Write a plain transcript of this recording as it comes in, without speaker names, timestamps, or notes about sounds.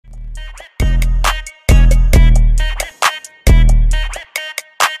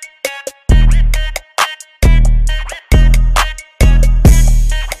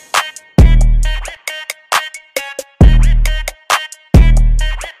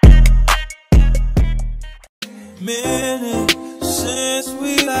Minute since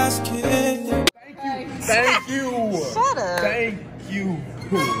we last kicked. Thank you. Shut up. Thank you.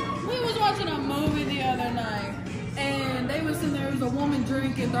 We was watching a movie the other night, and they was in there. Was a woman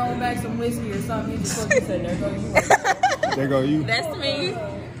drinking, throwing back some whiskey or something. He just looked and said, "There go you." There go you. That's me.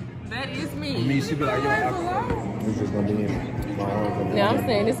 That is me. Me, she be like, yo, it's just gonna be in my arms. Yeah, I'm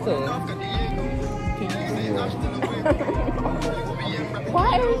saying it's cool.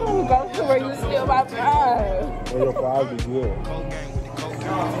 Why every time we go to where you steal my fries? Well, your fries be good.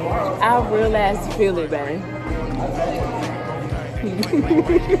 I real ass feel it, man.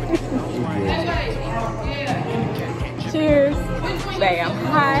 Cheers. Babe, I'm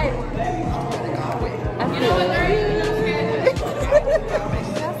hot. I feel good.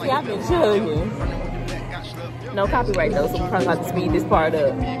 See, I've been chugging. No copyright though, so we're probably about to speed this part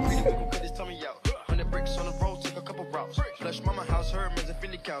up.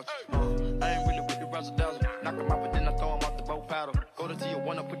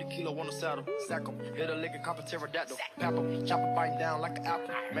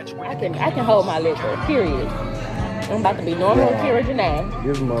 I can hold my liquor, period. I'm about to be normal Akeira Janee.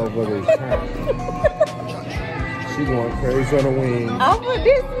 This motherfucker is hot. She going crazy on the wings. Over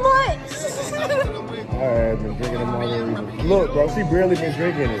this much. I have been drinking the margarita. Look, bro, she barely been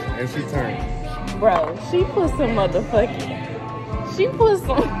drinking it, and she turned. Bro, she put some motherfucking... She put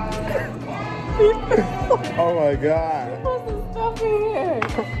some... Oh my God. She put some stuff in here.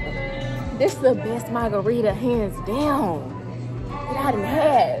 This is the best margarita, hands down, that I done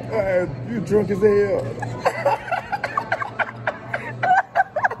had. You drunk as hell.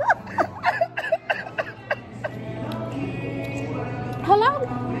 Hello?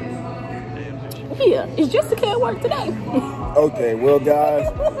 Yeah, is Jessica at work today? Okay, well, guys,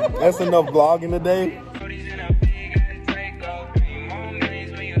 that's enough vlogging today.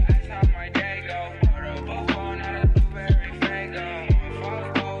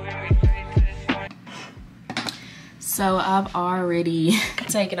 So I've already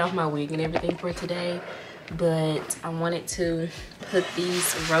taken off my wig and everything for today, but I wanted to put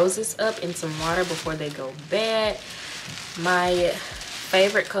these roses up in some water before they go bad. My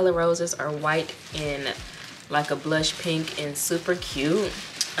favorite color roses are white and like a blush pink and super cute.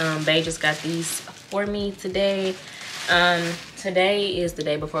 They just got these for me today. Today is the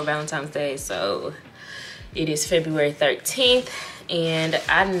day before Valentine's Day, so it is February 13th, and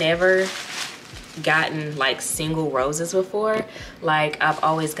I've never gotten like single roses before. Like I've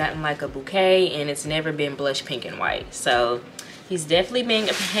always gotten like a bouquet, and it's never been blush pink and white. So he's definitely been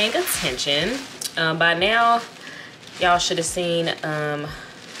paying attention. By now y'all should have seen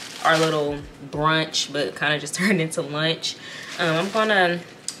our little brunch, but kind of just turned into lunch. I'm gonna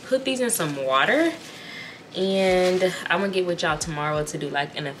put these in some water, and I'm gonna get with y'all tomorrow to do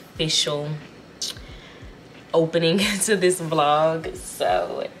like an official opening to this vlog.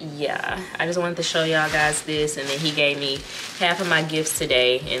 So yeah, I just wanted to show y'all guys this, and then he gave me half of my gifts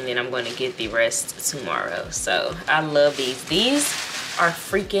today, and then I'm going to get the rest tomorrow. So I love these. These are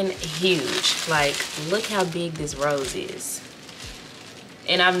freaking huge. Like, look how big this rose is.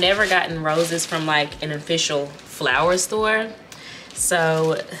 And I've never gotten roses from like an official flower store,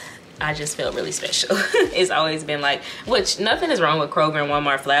 so I just felt really special. It's always been like, which nothing is wrong with Kroger and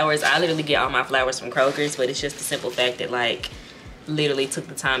Walmart flowers. I literally get all my flowers from Kroger's, but it's just the simple fact that like literally took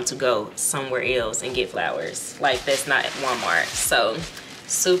the time to go somewhere else and get flowers. Like that's not at Walmart. So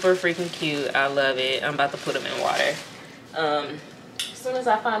super freaking cute. I love it. I'm about to put them in water. As soon as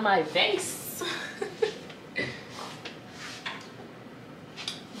I find my vase.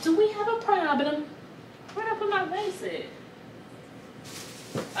 Do we have a problem? Where did I put my vase at?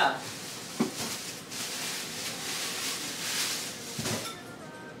 Oh.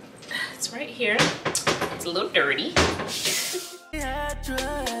 It's right here. It's a little dirty.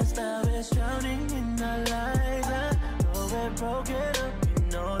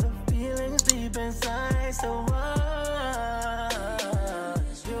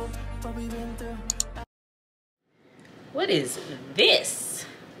 What is this?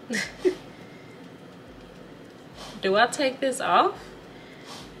 Do I take this off?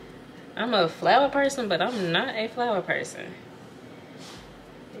 I'm a flower person, but I'm not a flower person.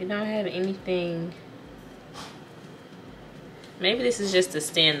 It don't have anything. Maybe this is just to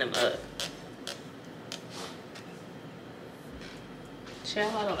stand them up.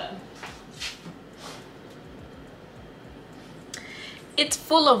 Child, I don't know. It's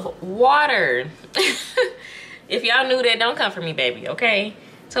full of water. If y'all knew that, don't come for me, baby, okay?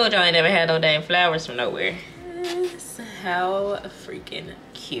 Told y'all I ain't never had no damn flowers from nowhere. How freaking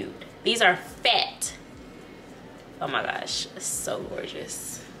cute. These are fat. Oh my gosh, it's so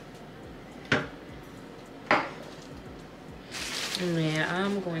gorgeous. Man,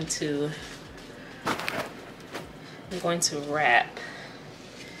 I'm going to wrap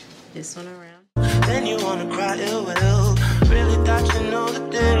this one around. Then you wanna cry ill will. Really thought you knew the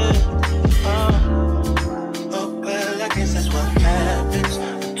deal. Oh well, I guess that's what happens.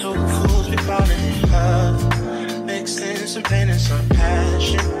 Two fools be falling in love, mixing some pain and some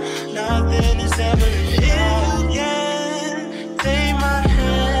passion. Nothing is ever enough. If you can take my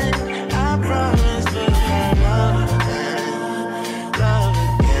hand, I promise to fall love again,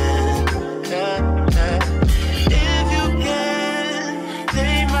 yeah, yeah. If you can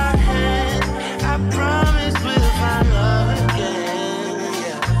take my hand, I promise we'll find love again,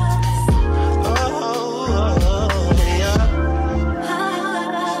 yeah. Oh, yeah.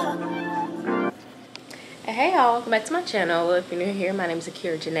 Hey y'all, welcome back to my channel. If you're new here, my name is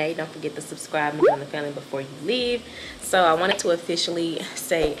Akeira Janee. Don't forget to subscribe and join the family before you leave. So I wanted to officially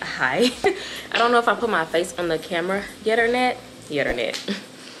say hi. I don't know if I put my face on the camera yet or not.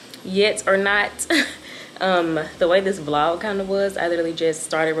 The way this vlog kind of was, I literally just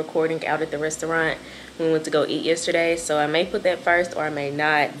started recording out at the restaurant. We went to go eat yesterday, so I may put that first or I may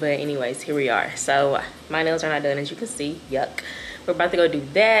not, but anyways, here we are. So my nails are not done, as you can see. Yuck. We're about to go do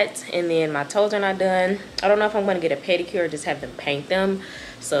that, and then my toes are not done. I don't know if I'm going to get a pedicure or just have them paint them.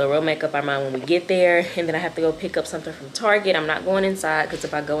 So we'll make up our mind when we get there. And then I have to go pick up something from Target. I'm not going inside, because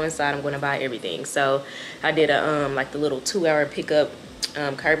if I go inside, I'm going to buy everything. So I did a like the little 2-hour pickup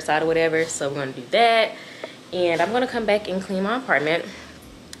curbside or whatever. So we're going to do that, and I'm going to come back and clean my apartment.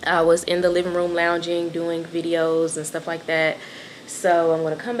 I was in the living room lounging, doing videos and stuff like that. So I'm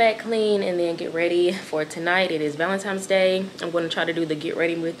going to come back, clean, and then get ready for tonight. It is Valentine's Day. I'm going to try to do the get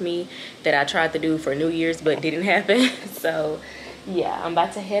ready with me that I tried to do for New Year's but didn't happen. So yeah, I'm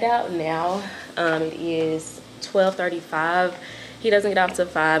about to head out now. It is 12:35. He doesn't get off till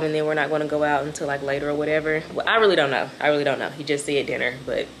 5, and then we're not going to go out until like later or whatever. Well, I really don't know. He just said dinner,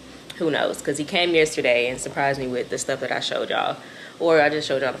 but who knows, because he came yesterday and surprised me with the stuff that I showed y'all, or I just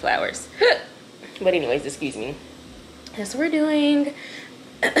showed y'all the flowers. But anyways, excuse me. That's what we're doing.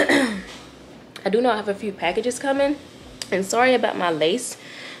 I do know I have a few packages coming, and sorry about my lace.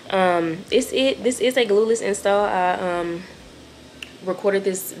 This is a glueless install. I recorded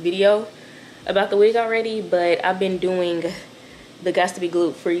this video about the wig already, but I've been doing the Got to Be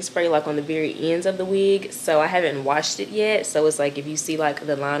Glued Free spray like on the very ends of the wig, so I haven't washed it yet. So it's like if you see like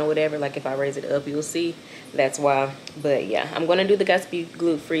the line or whatever, like if I raise it up, you'll see. That's why. But yeah, I'm gonna do the Got to Be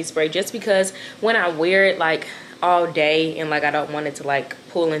Glued Free spray just because when I wear it like all day, and like I don't want it to like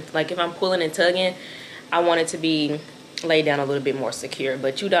pull in, like if I'm pulling and tugging, I want it to be laid down a little bit more secure.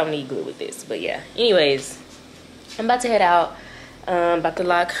 But you don't need glue with this. But yeah, anyways, I'm about to head out. About to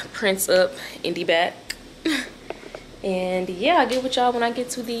lock Prince up in the back. And yeah, I'll get with y'all when I get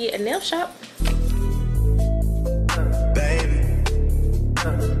to the nail shop. Baby,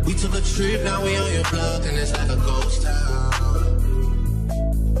 we took a trip, now we on your block, and it's like a ghost town.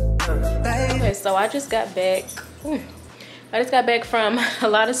 Okay, so I just got back. From a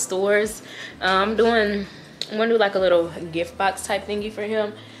lot of stores. I'm gonna do like a little gift box type thingy for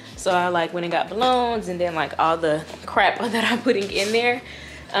him. So I like went and got balloons, and then like all the crap that I'm putting in there.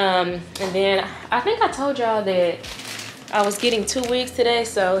 And then I think I told y'all that I was getting 2 wigs today.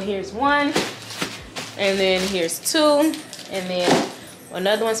 So here's one, and then here's 2, and then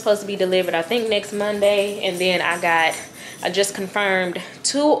another one's supposed to be delivered I think next Monday. And then I just confirmed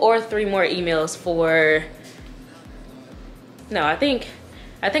 2 or 3 more emails for, no, I think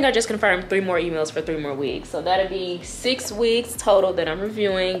I just confirmed 3 more emails for 3 more wigs. So that'll be 6 wigs total that I'm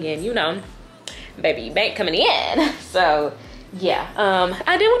reviewing, and you know, baby bank coming in. So yeah,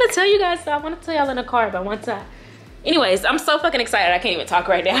 I did want to tell you guys, so I want to tell y'all in the car about one time. Anyways, I'm so fucking excited I can't even talk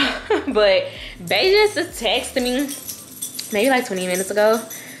right now. But they just texted me maybe like 20 minutes ago.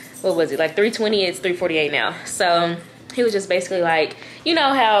 What was it, like 3:20? It's 3:48 now. So he was just basically like, you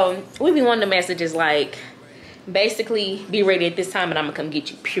know how we be wanting the messages like, basically be ready at this time and I'm gonna come get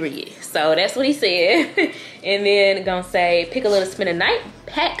you, period. So that's what he said. And then gonna say pack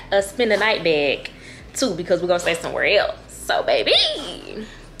a spend the night bag too, because we're gonna stay somewhere else. So baby,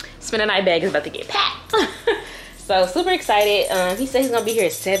 spend the night bag is about to get packed. So super excited. He said he's gonna be here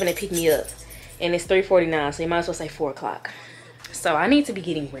at 7 to pick me up, and it's 3:49, so you might as well say 4 o'clock. So I need to be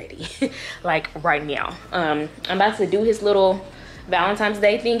getting ready like right now. I'm about to do his little Valentine's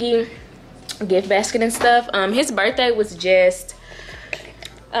Day thingy, gift basket and stuff. His birthday was just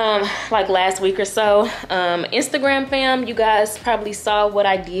like last week or so. Instagram fam, you guys probably saw what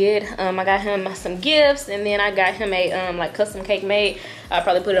I did. I got him some gifts, and then I got him a like custom cake made. I'll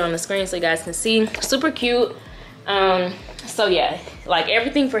probably put it on the screen so you guys can see. Super cute. So yeah, like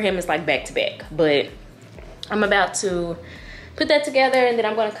everything for him is like back to back, but I'm about to put that together, and then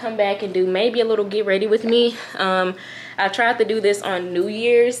I'm gonna come back and do maybe a little get ready with me. I tried to do this on New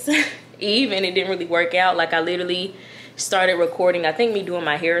Year's Eve and it didn't really work out. Like I literally started recording, I think me doing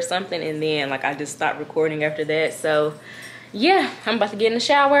my hair or something, and then like I just stopped recording after that. So yeah, I'm about to get in the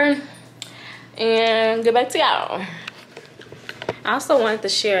shower and get back to y'all. I also wanted to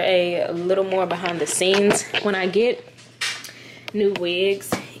share a little more behind the scenes. When I get new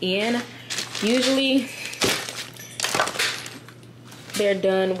wigs in, usually they're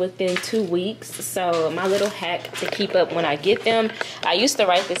done within 2 weeks. So my little hack to keep up when I get them, I used to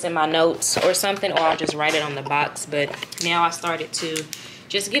write this in my notes or something, or I'll just write it on the box, but now I started to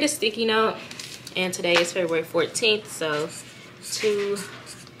just get a sticky note. And today is February 14th, so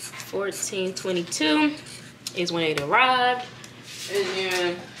 2/14/22 is when it arrived. And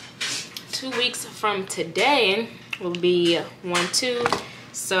then 2 weeks from today will be 1/2,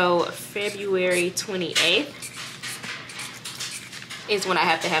 so February 28th is when I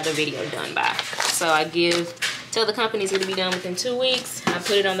have to have the video done by. So I tell the company it's gonna be done within 2 weeks. I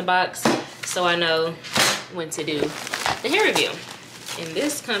put it on the box so I know when to do the hair review. And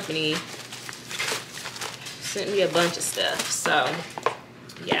this company sent me a bunch of stuff. So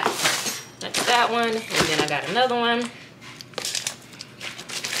yeah, that's that one. And then I got another one.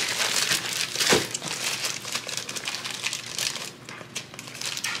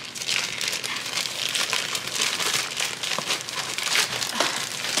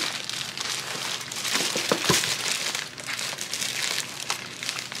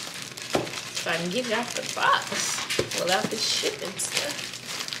 So I can get it out the box without the shipping stuff.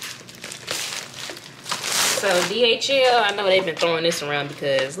 So DHL, I know they've been throwing this around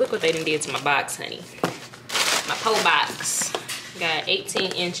because look what they done did to my box, honey. My pole box. Got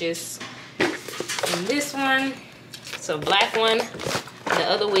 18 inches in this one. So black one. The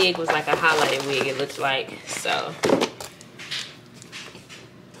other wig was like a highlighted wig, it looked like. So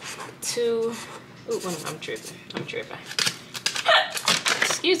two. Ooh, I'm tripping. I'm tripping.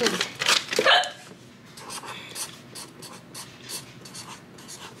 Excuse me.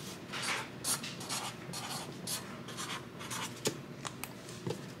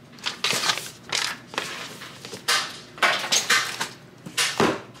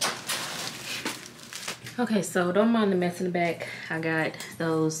 Okay, so don't mind the mess in the back. I got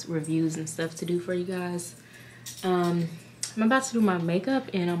those reviews and stuff to do for you guys. I'm about to do my makeup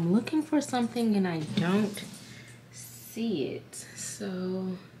and I'm looking for something and I don't see it.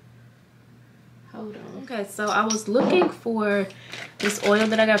 So hold on. Okay, so I was looking for this oil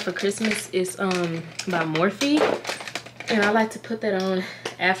that I got for Christmas. It's by Morphe, and I like to put that on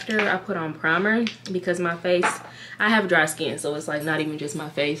after I put on primer because my face, I have dry skin, so it's like not even just my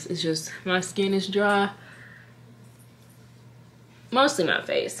face, it's just my skin is dry, mostly my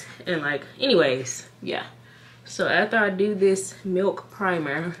face. And like, anyways, yeah, so after I do this milk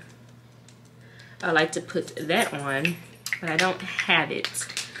primer, I like to put that on, but I don't have it.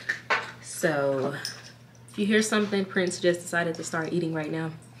 So if you hear something, Prince just decided to start eating right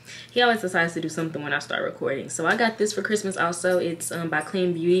now. He always decides to do something when I start recording. So I got this for Christmas also. It's by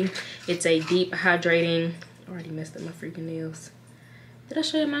Clean Beauty. It's a deep hydrating, I already messed up my freaking nails. Did I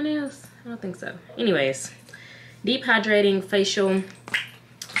show you my nails? I don't think so. Anyways, deep hydrating facial.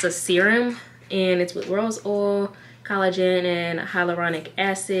 It's a serum and it's with rose oil, collagen, and hyaluronic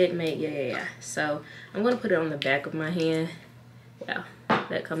acid. Yeah. So I'm gonna put it on the back of my hand. Wow,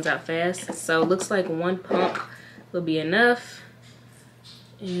 that comes out fast. So it looks like one pump will be enough.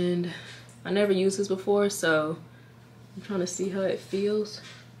 And I never used this before, so I'm trying to see how it feels.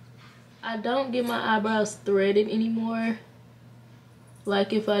 I don't get my eyebrows threaded anymore.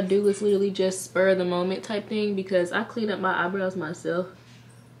 Like if I do, it's literally just spur of the moment type thing because I clean up my eyebrows myself.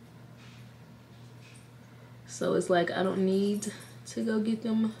 So it's like I don't need to go get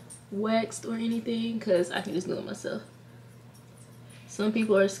them waxed or anything because I can just do it myself. Some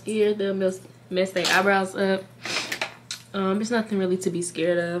people are scared they'll mess their eyebrows up. There's nothing really to be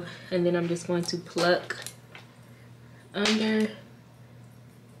scared of. And then I'm just going to pluck under.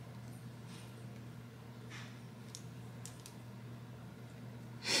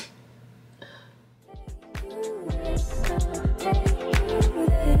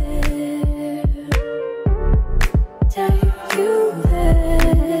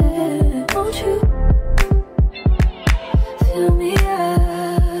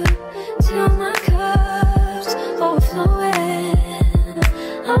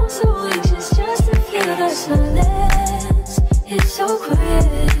 I'm so anxious just to feel the silence. It's so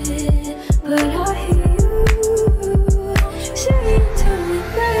quiet, but I hear you saying to me,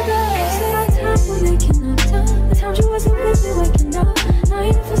 baby, said our time we're making up time. The times you wasn't with me waking up. Now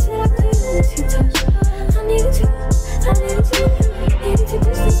you never said I couldn't let you touch. I needed to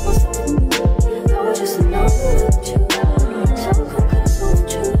distance myself from you. I was just alone without you. So come close,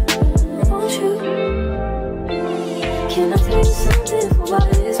 won't you? Can I tell you something for what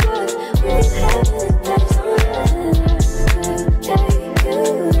it is worth? We've been having a bad time. Take you.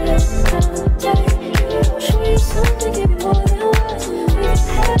 I'll show you something, give you more than words. We've been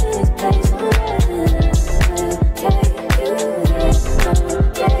having this place on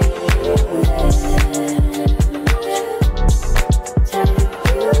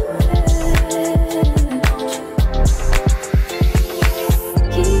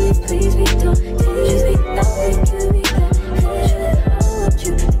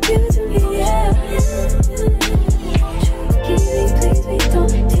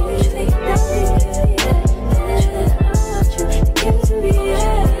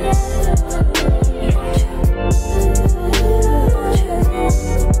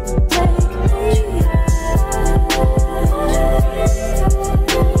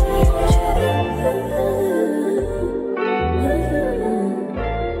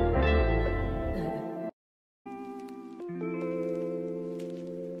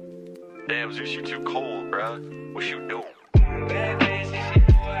Damn, Zeus, you too cold, bruh. What you doing? Bad bitch, if she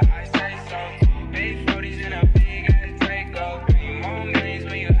do it, I say so. Big 40s in a big ass Draco. 3 more millions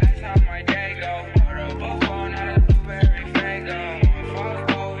when you ask how my day go. Order a buffalo, not a blueberry Fago. Fuck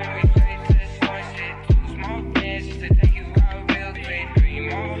go, and we straight to the smart shit. 2 small bands just to take you out real quick. 3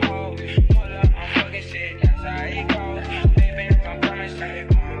 more hoes, pull up, I'm fucking shit. That's how it goes. Baby, I'm coming straight.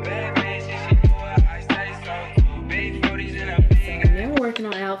 Bad bitch, if she do it, I say so. Big 40s in a big ass. Now we're working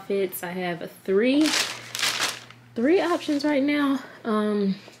on outfits. I have three options right now.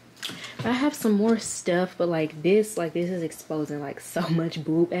 I have some more stuff, but like this is exposing like so much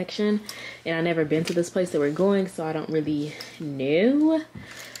boob action, and I never been to this place that we're going, so I don't really know.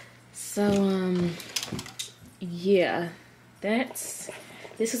 So yeah, this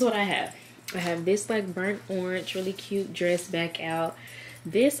is what I have. I have this like burnt orange, really cute dress back out.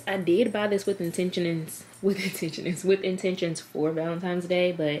 This, I did buy this with intentions for Valentine's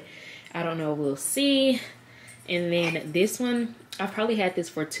Day, but I don't know, we'll see. And then this one, I've probably had this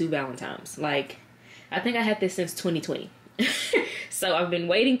for 2 Valentines. Like, I think I had this since 2020. So I've been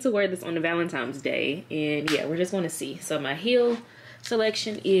waiting to wear this on the Valentine's Day, and yeah, we're just going to see. So my heel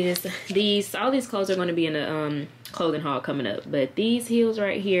selection is these. All these clothes are going to be in a clothing haul coming up, but these heels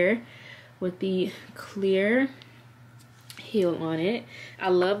right here with the clear heel on it. I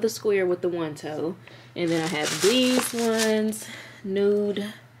love the square with the one toe. And then I have these ones,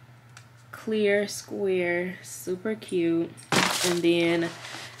 nude, clear, square, super cute. And then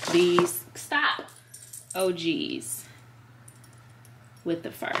these OGs with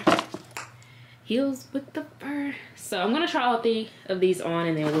the fur. Heels with the fur. So I'm gonna try all 3 of these on,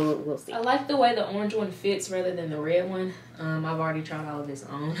 and then we'll see. I like the way the orange one fits rather than the red one. I've already tried all of this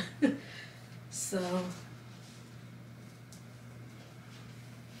on. So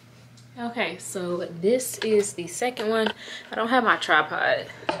okay, so this is the second one. I don't have my tripod.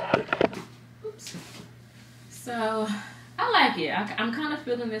 Oops. So I like it. I'm kind of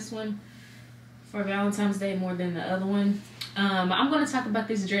feeling this one for Valentine's Day more than the other one. I'm going to talk about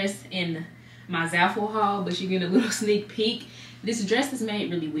this dress in my Zaful haul, but you get a little sneak peek. This dress is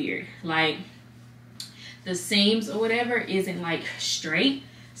made really weird. Like, the seams or whatever isn't like straight,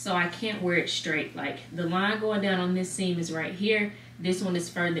 so I can't wear it straight. Like, the line going down on this seam is right here. This one is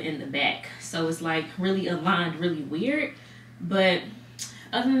further in the back, so it's like really aligned really weird. But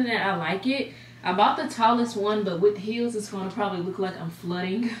other than that, I like it. I bought the tallest one, but with heels it's going to probably look like I'm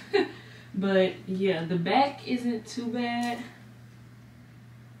flooding. But yeah, the back isn't too bad.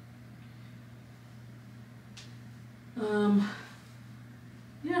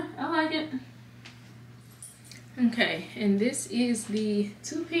 Yeah, I like it. Okay, and this is the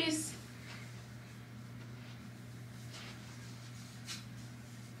 2-piece.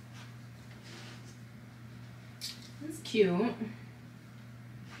 It's cute.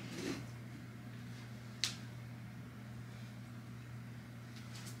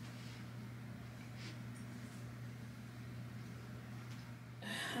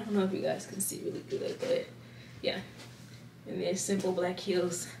 I don't know if you guys can see really good, but yeah. And then simple black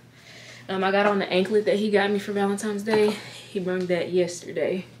heels. I got on the anklet that he got me for Valentine's Day. He brought that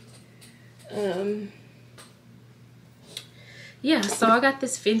yesterday. Yeah, so I got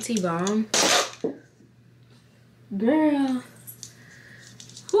this Fenty Balm. Girl.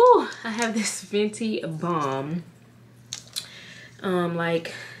 Whew. I have this Fenty Bomb,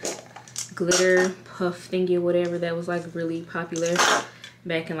 like glitter puff thingy or whatever that was like really popular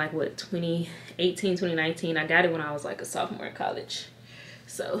back in like what, 2018, 2019. I got it when I was like a sophomore in college,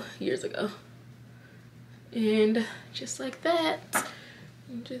 so years ago. And just like that,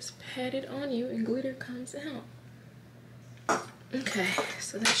 you just pat it on you and glitter comes out. Okay,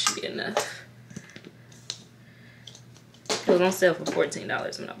 so that should be enough. It was on sale for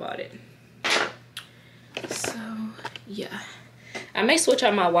 $14 when I bought it. So yeah, I may switch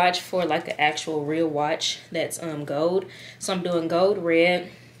out my watch for like an actual real watch that's gold. So I'm doing gold, red,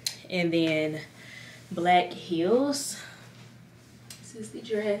 and then black heels. This is the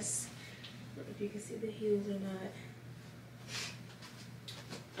dress. I don't know if you can see the heels or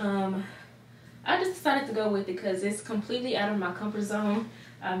not. I just decided to go with it because it's completely out of my comfort zone.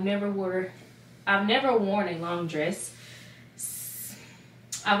 I've never worn a long dress.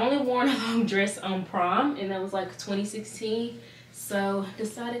 I've only worn a long dress on prom, and that was like 2016. So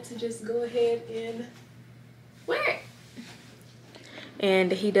decided to just go ahead and wear it.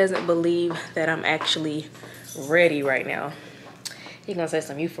 And he doesn't believe that I'm actually ready right now. He gonna say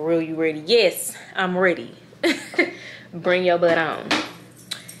something, you for real, you ready? Yes, I'm ready. Bring your butt on.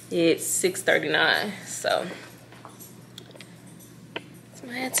 It's 6:39, so it's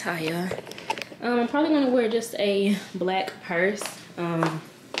my attire. I'm probably gonna wear just a black purse.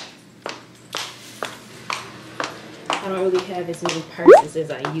 I don't really have as many purses as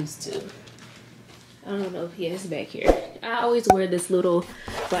I used to. I don't know if it's back here. I always wear this little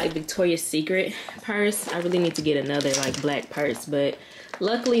like Victoria's Secret purse. I really need to get another like black purse, but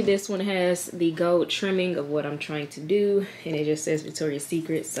luckily this one has the gold trimming of what I'm trying to do, and it just says Victoria's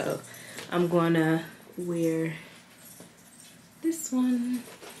Secret, so I'm gonna wear this one.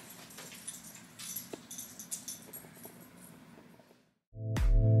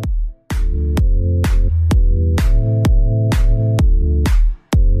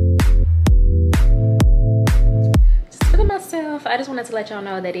 I just wanted to let y'all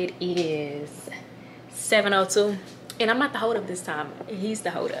know that it is 7:02 and I'm not the hold up this time. He's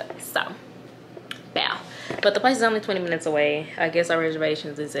the hold up, so bow. But the place is only 20 minutes away. I guess our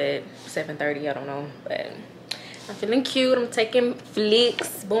reservations is at 7:30. I don't know, but I'm feeling cute. I'm taking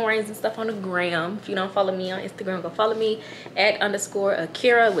flicks, boomerangs and stuff on the gram. If you don't follow me on Instagram, go follow me at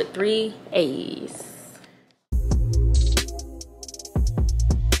 _Akeira with 3 A's.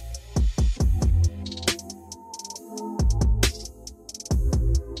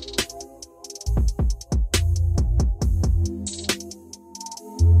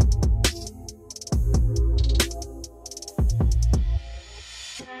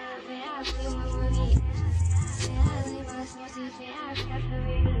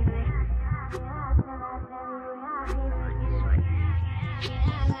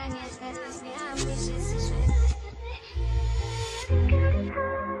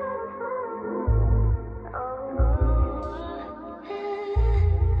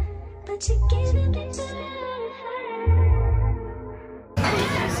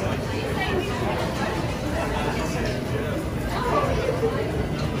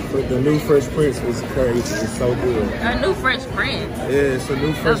 The new Fresh Prince was crazy. It's so good. A new Fresh Prince? Yeah, it's a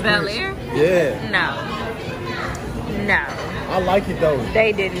new Fresh Prince. Bel Air? Yeah. No. I like it though.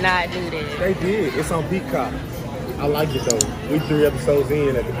 They did not do that. They did. It's on Peacock. I like it though. We 3 episodes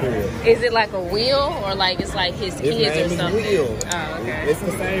in at the period. Is it like a wheel or like it's like his kids or something? Wheel. Oh, okay. It's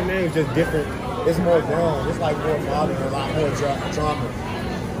the same name, it's just different. It's more grown. It's like more modern, a lot more drama. It's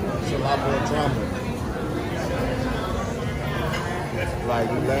a lot more drama. Like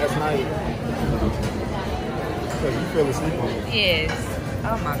last night, because you fell asleep on it. Yes.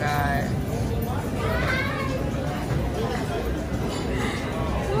 Oh my God.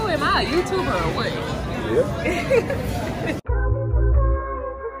 Ooh, am I a YouTuber or what? Yeah.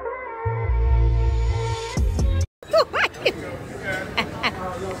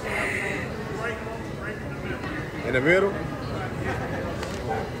 In the middle?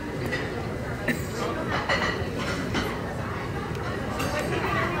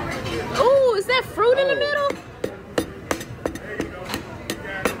 Ooh, is that fruit in the middle?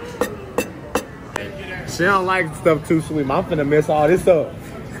 She don't like stuff too sweet. I'm finna mess all this up.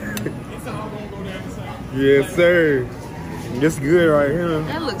 Yes, sir. It's good right here.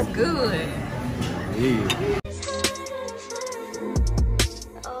 That looks good. Yeah.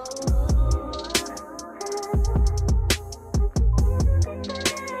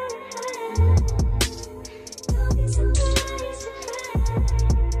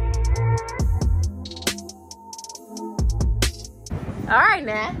 All right,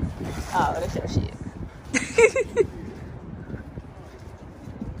 now. Oh, that's your shit.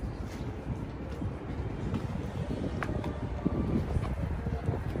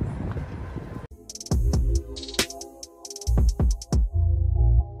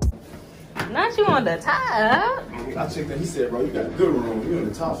 on the top. I checked that. He said, bro, you got a good room. You on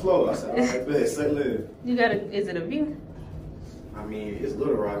the top floor. I said, all right, bet, say live. You got a, is it a view? I mean, it's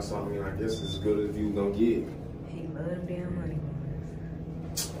Little Rock, so I mean, I guess it's as good as you gonna get. He love them damn money.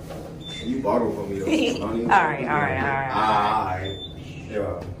 You borrowed from me though. All right. Alright.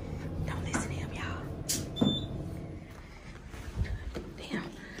 Yeah. Don't listen to him, y'all. Damn.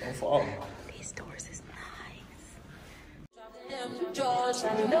 Don't fall. These doors is nice. George, I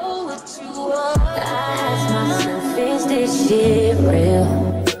know what you are. I ask myself, is this shit real?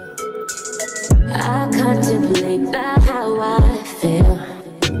 I contemplate about how I feel.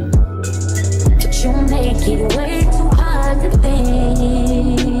 But you make it way too hard to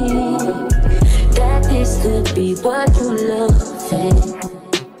think that this could be what you love.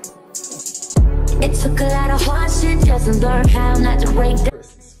 It took a lot of hard shit just to learn how not to break down.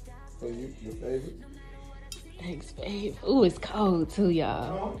 So you, your favorite? Thanks, babe. Ooh, it's cold too,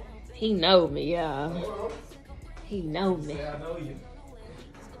 y'all. He know me, y'all. He know me. Yeah, I know you.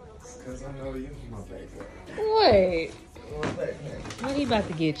 Cause I know you. My backpack. What? My backpack. What he about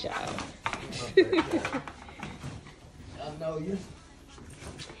to get y'all? I know you.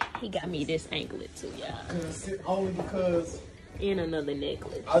 He got me this anklet too, y'all. Only because And another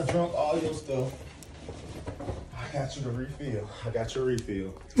necklace. I drunk all your stuff. I got you to refill. I got your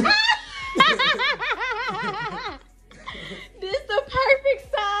refill. This the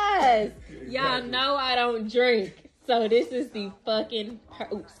perfect size. Y'all know I don't drink. So this is the fucking,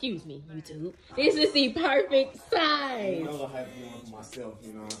 excuse me, YouTube. This is the perfect size. You know I have to do one for myself,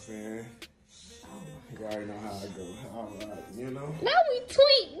 you know what I'm saying? You already know how I go. All right, you know? Now we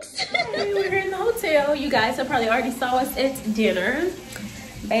tweaks. We're here in the hotel. You guys have probably already saw us at dinner.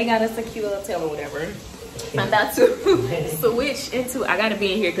 They got us a cute little hotel or whatever. I'm about to switch into, I gotta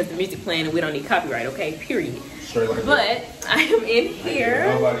be in here because the music playing and we don't need copyright, okay? Period. Straight like But that. I am in here.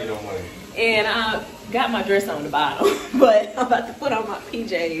 Nobody don't want it. And I got my dress on the bottom, but I'm about to put on my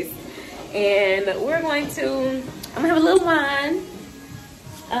PJs. And we're going to, I'm gonna have a little wine.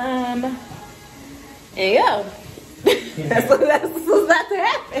 And yeah, that's what's about to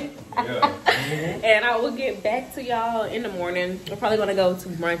happen. Yeah. And I will get back to y'all in the morning. We're probably gonna go to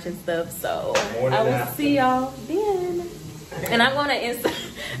brunch and stuff, so Morning I will after. see y'all then. And I'm gonna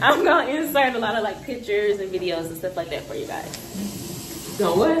insert a lot of like pictures and videos and stuff like that for you guys.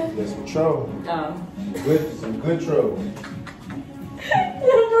 Go what? There's some trouble. Some good trouble.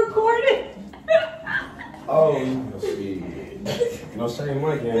 I'm recording. Oh, you know, shit. No shame,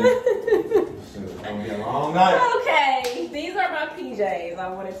 my game. It's gonna be a long night. Okay, these are my PJs. I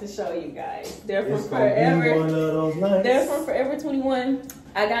wanted to show you guys. They're from It's gonna be one of Forever. those nights. They're from Forever 21.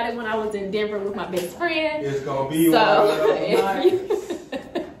 I got it when I was in Denver with my best friend. It's gonna be one of those nights.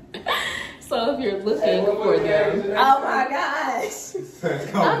 So if you're looking for them, oh my gosh,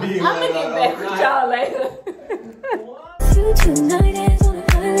 It's gonna be I'm one gonna of get back those with nights. y'all later. You tonight is on an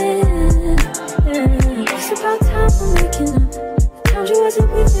island. It's about time we're making up. Found you wasn't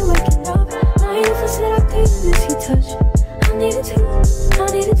with me waking up. Now you said I couldn't miss your touch. I needed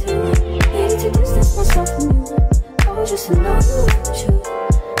to distance myself from you. I was just to know you want you.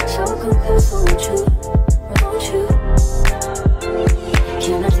 So I come close, I want you.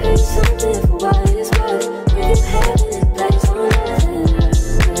 Can I tell you something for what it's worth? We've had this place on earth.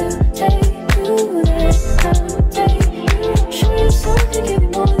 Take you there, take you. Show you something, give you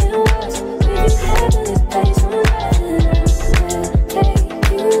more than words. We've had this place on earth. Take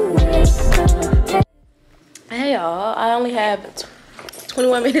you there. Hey y'all, I only have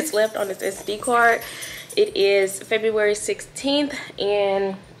 21 minutes left on this SD card. It is February 16th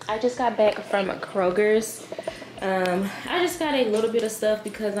and I just got back from Kroger's. I just got a little bit of stuff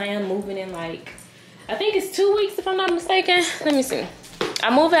because I am moving in like, I think it's 2 weeks if I'm not mistaken. Let me see.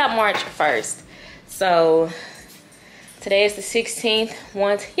 I move out March 1st. So today is the 16th.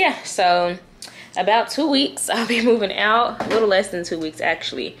 So about 2 weeks I'll be moving out. A little less than 2 weeks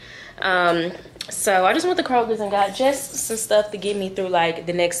actually. So I just went to Kroger's and got just some stuff to get me through like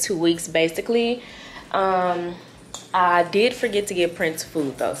the next 2 weeks basically. I did forget to get Prince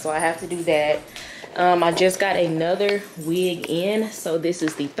food though, so I have to do that. I just got another wig in, so this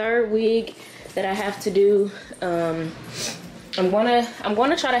is the third wig that I have to do. I'm gonna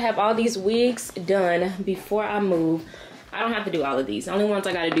try to have all these wigs done before I move. I don't have to do all of these. The only ones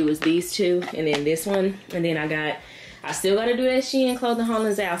I gotta do is these two and then this one, and then I still gotta do that Shein Clothing Haul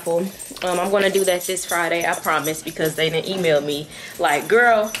and Zaffle. I'm gonna do that this Friday, I promise, because they didn't email me like,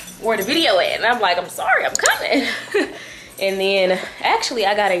 girl, where the video at? And I'm like, I'm sorry, I'm coming. And then actually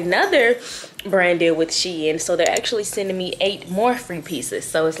I got another brand deal with Shein, so they're actually sending me 8 more free pieces.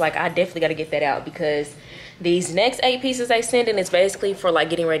 So it's like I definitely gotta get that out because these next 8 pieces they send in is basically for like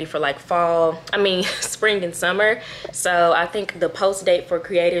getting ready for like spring and summer. So I think the post date for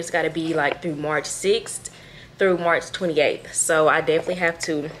creators got to be like through March 6th through March 28th. So I definitely have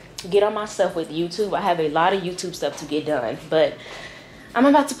to get on my stuff with YouTube. I have a lot of YouTube stuff to get done, but I'm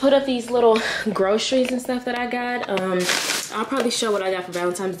about to put up these little groceries and stuff that I got. I'll probably show what I got for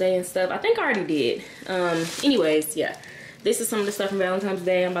Valentine's Day and stuff. I think I already did. Anyways, yeah. This is some of the stuff from Valentine's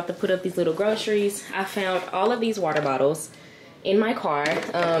Day. I'm about to put up these little groceries. I found all of these water bottles in my car.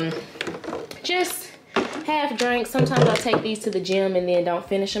 Just half drank. Sometimes I'll take these to the gym and then don't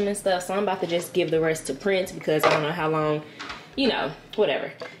finish them and stuff. So I'm about to just give the rest to Prince because I don't know how long, you know,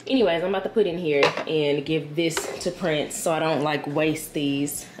 whatever. Anyways, I'm about to put in here and give this to Prince so I don't like waste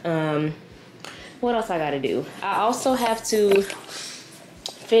these. What else I gotta do? I also have to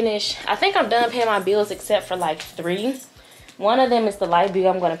finish, I think I'm done paying my bills except for like 3. One of them is the light bill.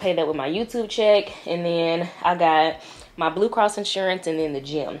 I'm going to pay that with my YouTube check. And then I got my Blue Cross insurance and then the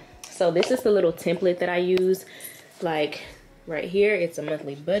gym. So this is the little template that I use. Like right here, it's a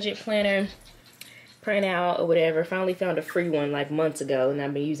monthly budget planner. Print out or whatever. Finally found a free one like months ago and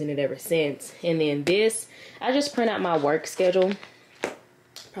I've been using it ever since. And then this, I just print out my work schedule.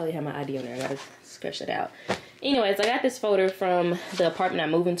 Probably have my ID on there. I got to scratch it out. Anyways, I got this folder from the apartment I'm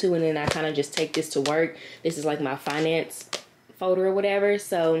moving to and then I kind of just take this to work. This is like my finance folder or whatever.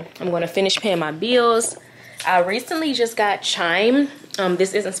 So I'm going to finish paying my bills. I recently just got Chime.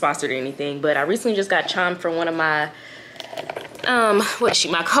 This isn't sponsored or anything, but I recently just got Chime from one of my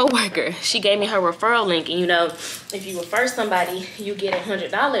my coworker. She gave me her referral link, and you know, if you refer somebody, you get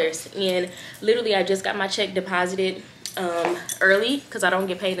 $100. And literally, I just got my check deposited early because I don't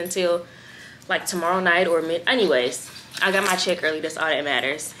get paid until like tomorrow night or anyways. I got my check early. That's all that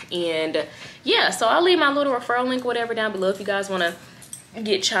matters. And yeah, so I'll leave my little referral link, whatever, down below if you guys want to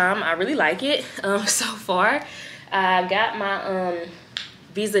get Chime. I really like it so far. I got my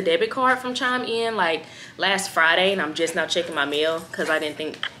Visa debit card from Chime in like last Friday, and I'm just now checking my mail because I didn't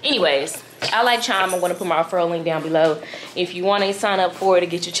think. Anyways, I like Chime. I'm going to put my referral link down below. If you want to sign up for it to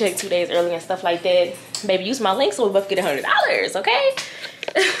get your check 2 days early and stuff like that, maybe use my link so we both get $100, okay?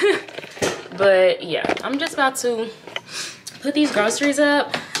 But yeah, I'm just about to put these groceries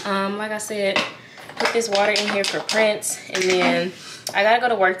up. Like I said, put this water in here for Prince, and then I gotta go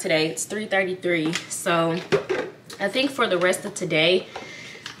to work today. It's 3:33, so I think for the rest of today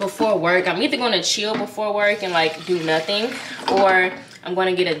before work, I'm either gonna chill before work and like do nothing, or I'm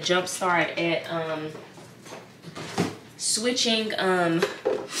gonna get a jump start at switching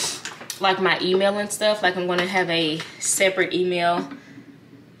like my email and stuff. Like I'm gonna have a separate email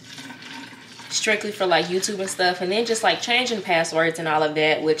strictly for like YouTube and stuff, and then just like changing passwords and all of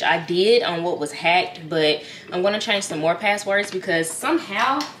that, which I did on what was hacked, but I'm gonna change some more passwords because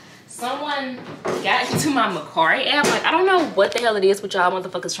somehow someone got into my Mercari app. Like I don't know what the hell it is with y'all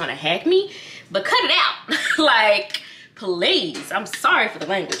motherfuckers trying to hack me, but cut it out. Like please, I'm sorry for the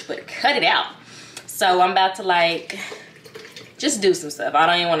language, but cut it out. So I'm about to like just do some stuff. I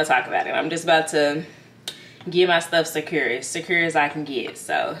don't even want to talk about it. I'm just about to get my stuff secure as I can get.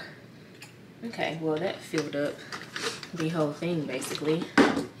 So okay, well that filled up the whole thing basically.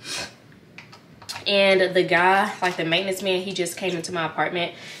 And the guy, like the maintenance man, he just came into my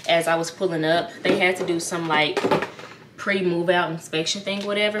apartment as I was pulling up. They had to do some like pre-move out inspection thing,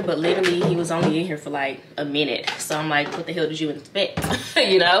 whatever, but literally he was only in here for like a minute. So I'm like, what the hell did you inspect?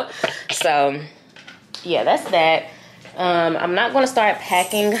 You know? So yeah, that's that. I'm not gonna start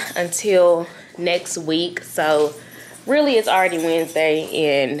packing until next week. So really it's already Wednesday,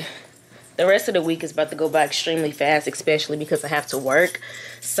 and the rest of the week is about to go by extremely fast, especially because I have to work.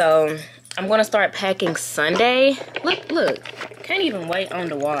 So I'm gonna start packing Sunday. Look, can't even wait on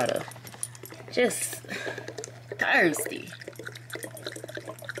the water. Just thirsty.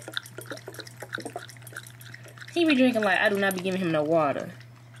 He be drinking like I do not be giving him no water.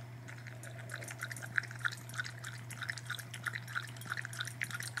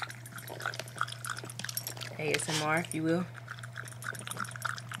 ASMR, if you will.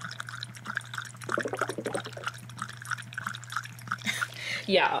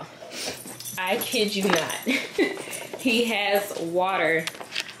 Y'all, I kid you not. He has water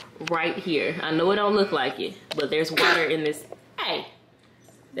right here. I know it don't look like it, but there's water in this. Hey,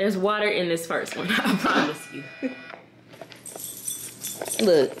 there's water in this first one. I promise you.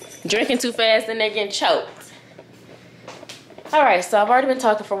 Look, drinking too fast and they're getting choked. All right, so I've already been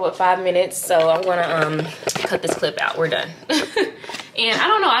talking for what, 5 minutes, so I'm gonna cut this clip out. We're done. And I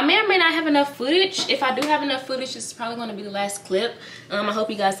don't know, I may or may not have enough footage. If I do have enough footage, this is probably going to be the last clip. I hope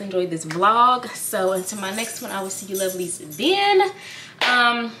you guys enjoyed this vlog. So until my next one, I will see you lovelies then.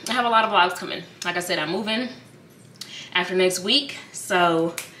 I have a lot of vlogs coming. Like I said, I'm moving after next week,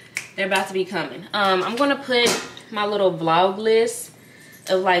 so they're about to be coming. I'm going to put my little vlog list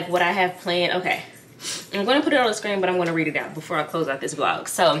of like what I have planned. Okay, I'm going to put it on the screen, but I'm going to read it out before I close out this vlog.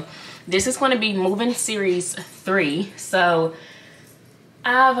 So this is going to be moving series 3. So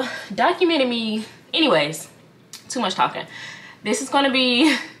I've documented me, anyways, too much talking. This is going to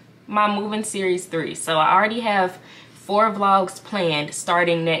be my moving series 3. So I already have 4 vlogs planned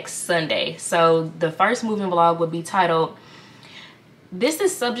starting next Sunday. So the first moving vlog would be titled, this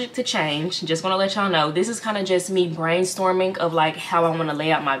is subject to change. Just want to let y'all know, this is kind of just me brainstorming of like how I want to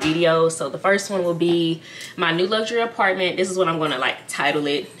lay out my videos. So the first one will be my new luxury apartment. This is what I'm going to like title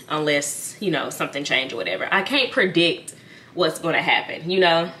it, unless, you know, something change or whatever. I can't predict what's going to happen, you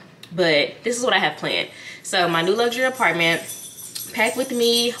know, but this is what I have planned. So my new luxury apartment, pack with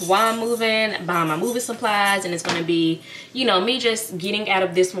me while I'm moving, buying my moving supplies, and it's going to be, you know, me just getting out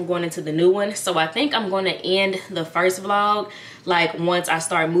of this one, going into the new one. So I think I'm going to end the first vlog like once I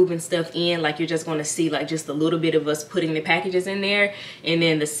start moving stuff in, like you're just going to see like just a little bit of us putting the packages in there. And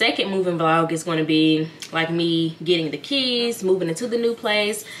then the second moving vlog is going to be like me getting the keys, moving into the new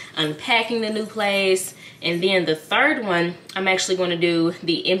place, unpacking the new place. And then the third one, I'm actually going to do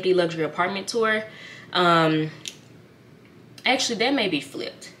the empty luxury apartment tour. Actually, that may be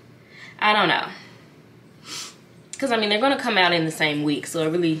flipped. I don't know. Because, I mean, they're going to come out in the same week. So, it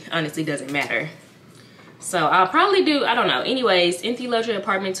really, honestly, doesn't matter. So, I'll probably do, I don't know. Anyways, empty luxury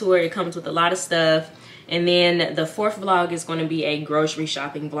apartment tour. It comes with a lot of stuff. And then the fourth vlog is going to be a grocery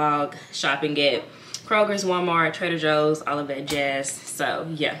shopping vlog. Shopping at Kroger's, Walmart, Trader Joe's, all of that jazz. So,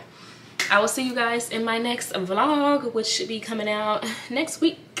 yeah. I will see you guys in my next vlog, which should be coming out next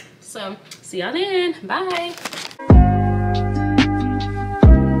week. So, see y'all then. Bye.